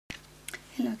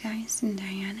Hello guys, and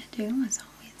Diana do as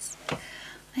always.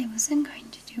 I wasn't going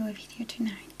to do a video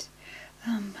tonight,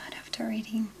 but after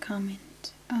reading a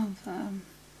comment of a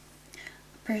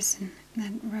person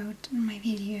that wrote in my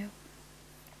video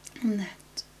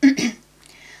that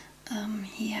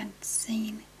he had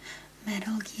seen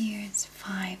Metal Gear's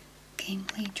 5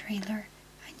 gameplay trailer,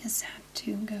 I just had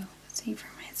to go see for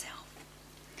myself.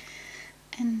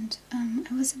 And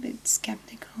I was a bit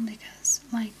skeptical because,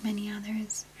 like many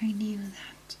others, I knew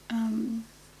that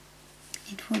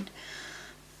it would.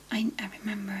 I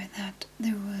remember that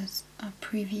there was a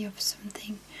preview of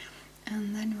something,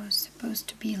 and that was supposed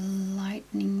to be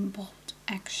lightning bolt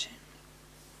action,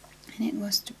 and it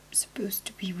was supposed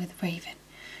to be with Raven.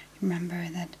 Remember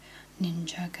that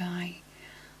ninja guy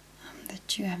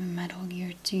that you have in Metal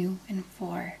Gear 2 and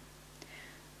 4,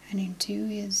 and in 2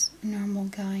 is a normal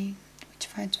guy which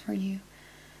fights for you,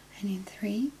 and in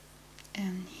 3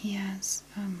 he has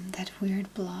that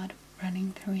weird blood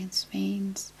running through his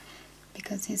veins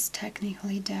because he's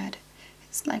technically dead.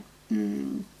 It's like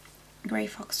Grey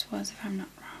Fox was, if I'm not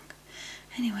wrong.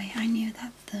 Anyway, I knew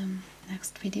that the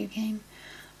next video game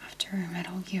after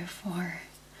Metal Gear 4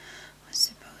 was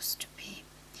supposed to be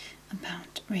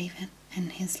about Raven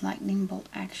and his lightning bolt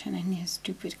action and his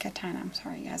stupid katana. I'm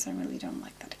sorry guys, I really don't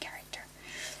like that character.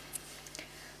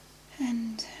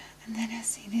 And then I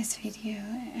see this video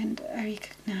and I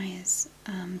recognize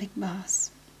Big Boss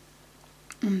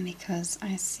because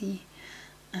I see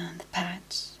the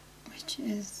patch, which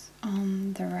is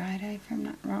on the right, if I'm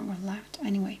not wrong, or left.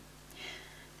 Anyway,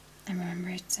 I remember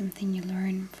it's something you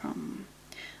learn from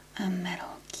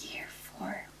Metal Gear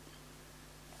 4,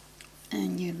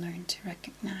 and you learn to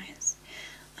recognize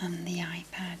the eye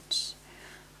patch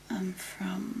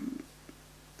from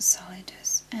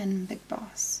Solidus and Big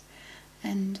Boss.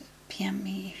 And PM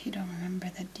me if you don't remember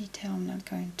that detail. I'm not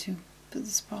going to put the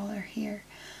spoiler here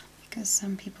because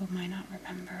some people might not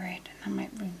remember it, and I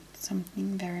might ruin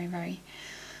something very, very,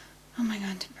 oh my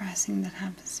god, depressing that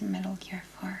happens in Metal Gear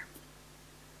 4.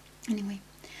 Anyway,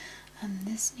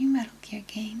 this new Metal Gear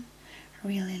game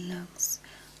really looks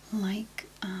like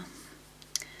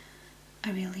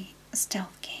a really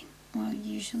stealth game. Well,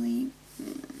 usually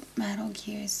Metal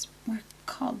Gears were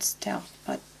called stealth,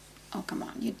 but oh come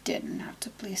on, you didn't have to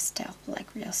play stealth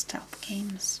like real stealth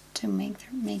games to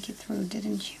make it through,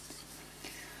 didn't you?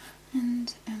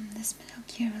 And this Metal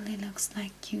Gear really looks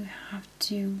like you have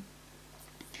to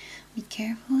be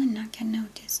careful and not get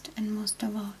noticed, and most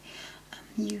of all,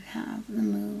 you have the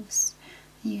moves,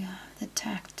 you have the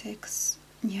tactics,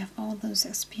 you have all those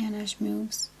espionage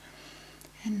moves,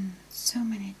 and so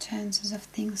many chances of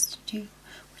things to do,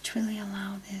 which really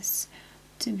allow this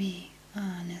to be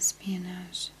an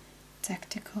espionage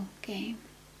tactical game.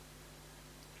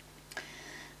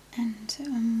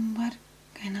 And what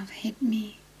kind of hit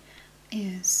me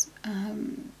is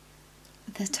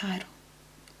the title,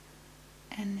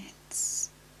 and it's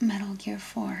Metal Gear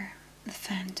 4, The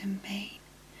Phantom Pain,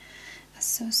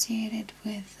 associated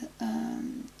with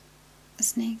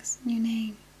Snake's new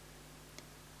name.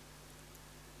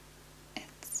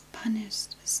 It's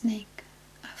Punished Snake,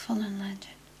 a fallen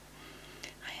legend.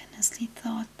 I honestly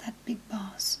thought that Big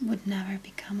Boss would never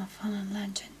become a fallen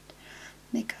legend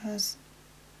because,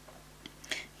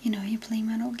 you know, you play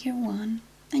Metal Gear 1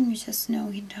 and you just know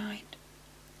he died.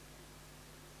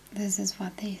 This is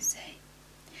what they say.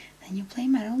 Then you play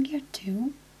Metal Gear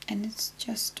 2 and it's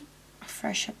just a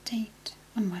fresh update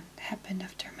on what happened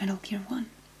after Metal Gear 1.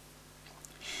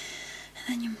 And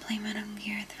then you play Metal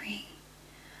Gear 3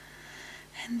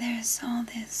 and there's all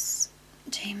this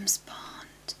James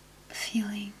Bond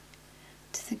feeling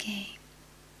to the game,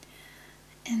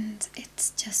 and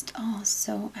it's just all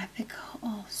so epic,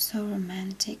 all so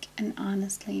romantic, and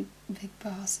honestly Big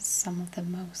Boss is some of the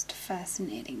most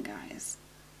fascinating guys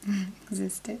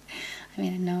existed. I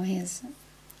mean, I know he's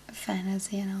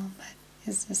fantasy and all, but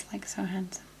he's just like so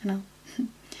handsome, you know.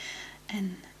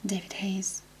 And David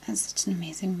Hayes has such an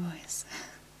amazing voice.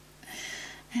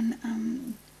 And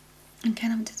I'm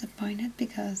kind of disappointed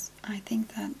because I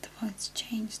think that the voice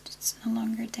changed. It's no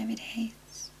longer David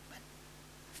Hayes, but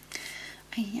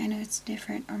I know it's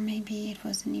different, or maybe it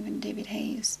wasn't even David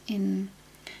Hayes in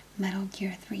Metal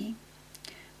Gear 3.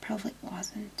 Probably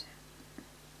wasn't.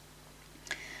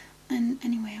 And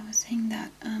anyway, I was saying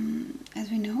that as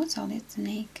we know, Solid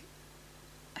Snake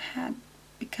had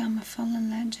become a fallen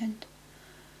legend.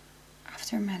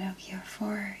 After Metal Gear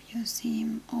 4, you see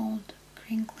him old,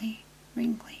 wrinkly.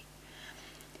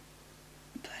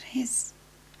 But his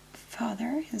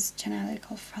father, his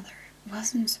genetical father,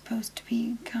 wasn't supposed to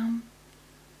become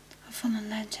a fallen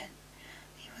legend.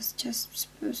 He was just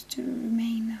supposed to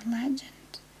remain a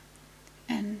legend.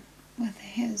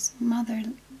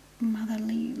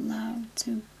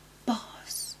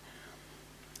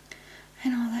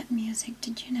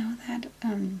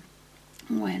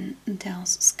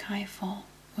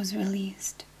 was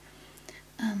released,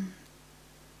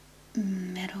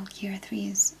 Metal Gear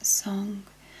 3's song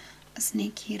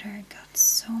Snake Eater got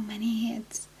so many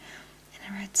hits, and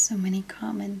I read so many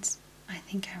comments. I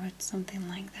think I read something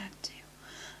like that too.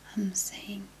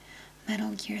 Saying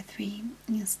Metal Gear 3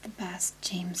 is the best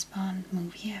James Bond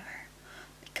movie ever,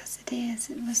 because it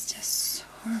is. It was just so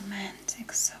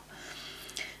romantic,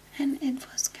 and it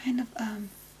was kind of a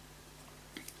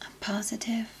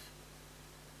positive.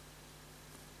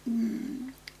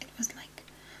 It was like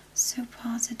so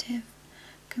positive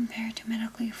compared to Metal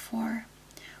Gear 4,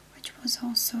 which was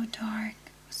also dark,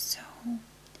 so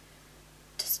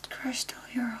just crushed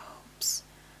all your hopes,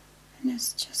 and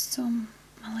it's just so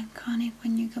melancholic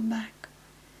when you go back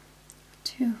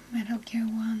to Metal Gear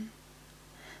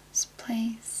 1's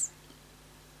place,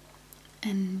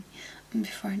 and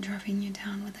before dropping you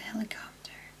down with a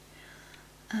helicopter,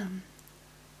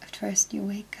 at first you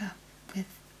wake up with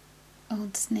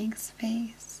old Snake's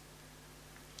face,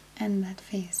 and that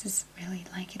face is really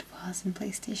like it was in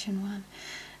PlayStation 1,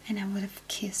 and I would have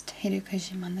kissed Hideo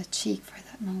Kojima on the cheek for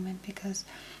that moment, because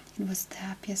it was the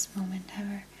happiest moment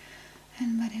ever.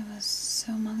 But it was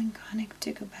so melancholic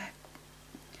to go back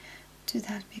to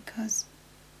that, because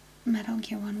Metal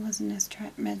Gear 1 wasn't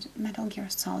Metal Gear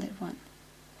Solid 1.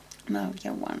 Metal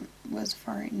Gear 1 was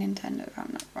for Nintendo, if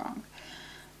I'm not wrong.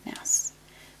 Yes.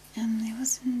 And it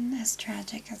wasn't as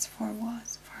tragic as 4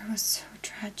 was. 4 was so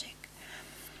tragic.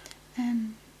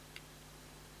 And,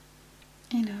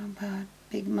 you know, about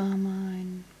Big Mama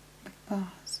and Big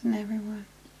Boss and everyone.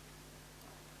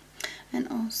 And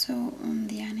also,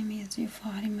 the enemies you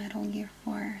fought in Metal Gear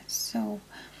 4 are so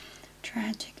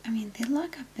tragic. I mean, they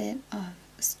lack a bit of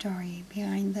story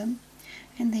behind them,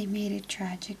 and they made it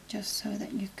tragic just so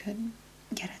that you could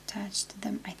get attached to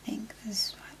them, I think. This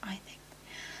is what I think.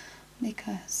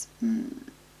 Because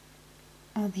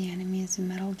all the enemies in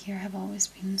Metal Gear have always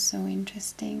been so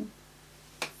interesting.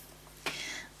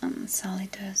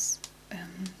 Solidus,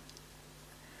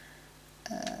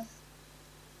 the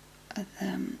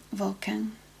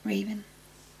Vulcan, Raven,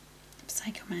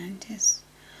 Psycho Mantis,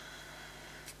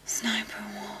 Sniper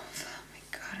Wolf. Oh my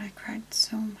god, I cried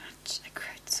so much. I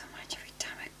cried so much every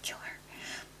time I kill her.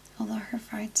 Although her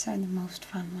fights are the most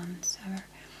fun ones ever.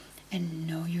 And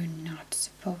no, you're not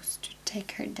supposed to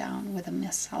take her down with a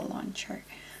missile launcher.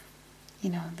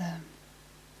 You know,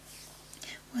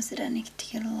 was it a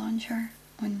Nikita launcher?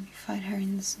 When you fight her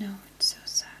in the snow, it's so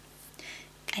sad.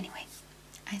 Anyway,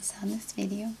 I saw this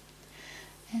video,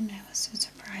 and I was so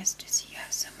surprised to see you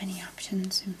have so many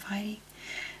options in fighting.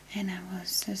 And I was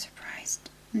so surprised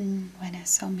when I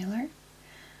saw Miller.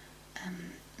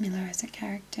 Miller is a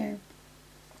character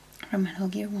from Metal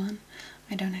Gear 1.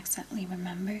 I don't exactly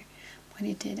remember what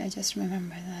he did. I just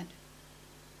remember that.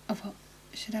 Oh well,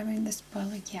 should I read the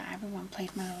spoiler? Yeah, everyone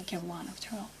played Metal Gear 1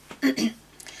 after all.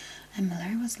 And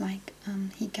Miller was like,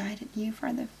 he guided you for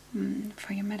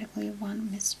your Metal Gear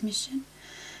 1 mission,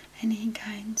 and he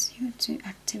guides you to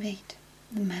activate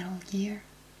the Metal Gear.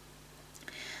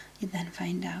 You then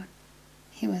find out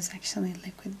he was actually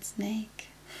Liquid Snake.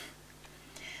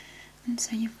 And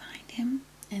so you find him,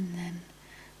 and then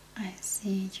I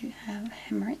see you have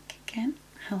Hemrick again.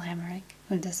 Hell, Hemrick,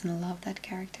 who doesn't love that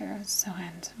character, is so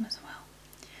handsome as well.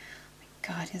 Oh my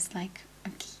god, he's like a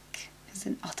geek. He's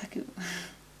an otaku.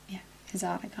 Yeah, he's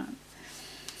Otacon.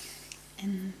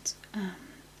 And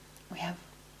we have,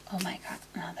 oh my god,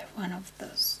 another one of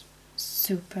those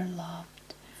super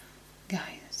loved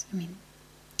guys. I mean,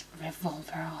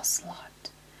 Revolver Ocelot.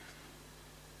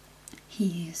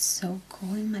 He is so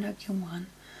cool in Metal Gear 1.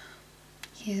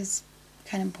 He is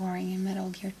kind of boring in Metal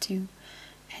Gear 2.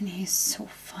 And he's so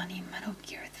funny in Metal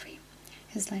Gear 3.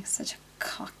 He's like such a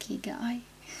cocky guy.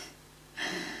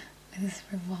 With his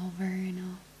revolver and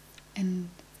all. And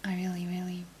I really,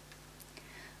 really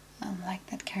like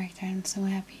that character. I'm so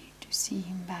happy to see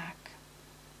him back.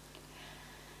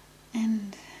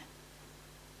 And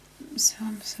so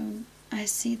I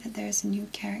see that there's a new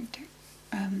character,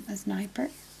 a sniper.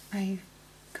 I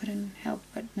couldn't help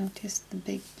but notice the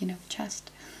big,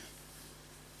 chest.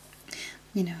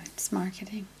 It's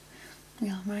marketing. We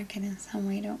all market in some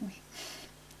way, don't we?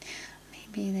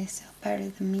 Maybe they sell better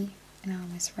than me, and I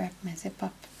always wrap my zip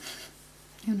up.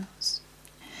 Who knows?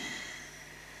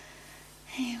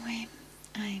 Anyway,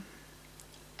 I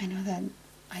know that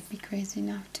I'd be crazy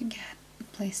enough to get a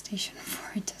PlayStation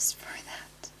 4 just for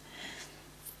that.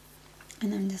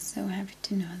 And I'm just so happy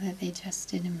to know that they just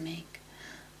didn't make,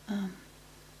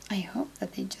 I hope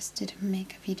that they just didn't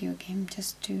make a video game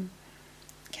just to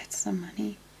get some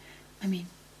money. I mean,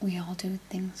 we all do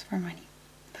things for money,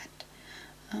 but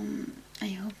I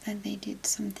hope that they did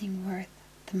something worth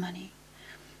the money.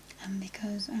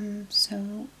 because I'm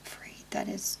so afraid that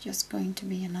it's just going to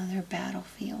be another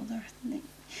Battlefield or something.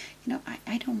 You know,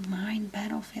 I don't mind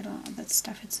Battlefield and all that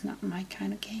stuff. It's not my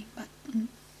kind of game, but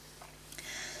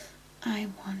I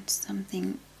want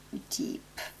something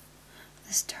deep.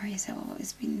 The stories have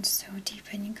always been so deep,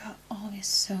 and you got always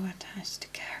so attached to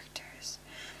characters.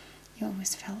 You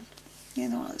always felt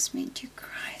it always made you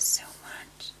cry so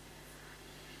much.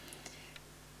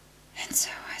 And so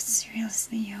I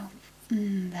seriously hope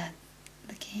that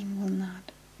the game will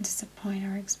not disappoint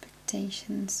our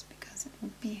expectations, because it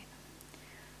would be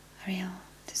a real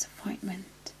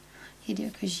disappointment.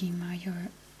 Hideo Kojima,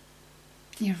 you're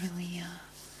really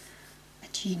a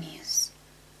genius.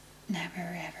 Never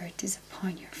ever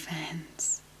disappoint your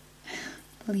fans.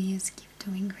 Please keep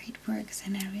doing great works,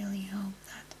 and I really hope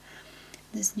that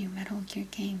this new Metal Gear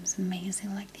game is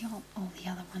amazing like all the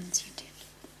other ones you did.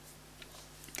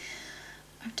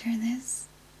 After this,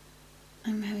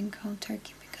 I'm having cold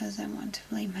turkey because I want to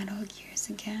play Metal Gears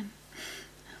again.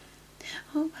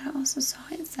 Oh, but I also saw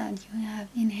it that you have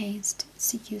enhanced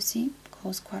CQC,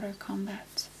 close quarter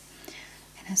combat.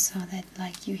 And I saw that,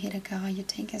 like, you hit a guy, you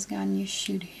take his gun, you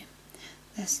shoot him.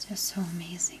 That's just so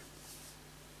amazing.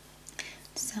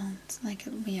 It sounds like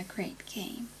it'll be a great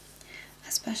game,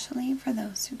 especially for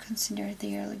those who consider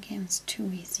the early games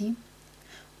too easy,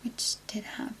 which did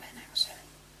happen actually.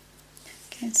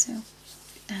 Okay, so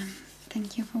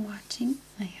thank you for watching.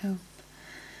 I hope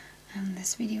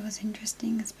this video was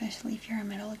interesting, especially if you're a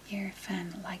Metal Gear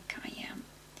fan like I am.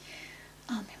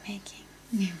 I'll be making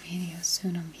new videos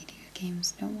soon on video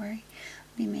games, don't worry.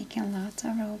 I'll be making lots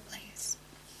of roleplays.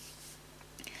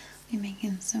 I'll be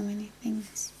making so many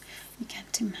things you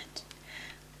can't imagine.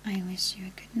 I wish you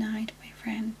a good night, my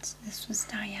friends. This was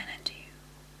Diana.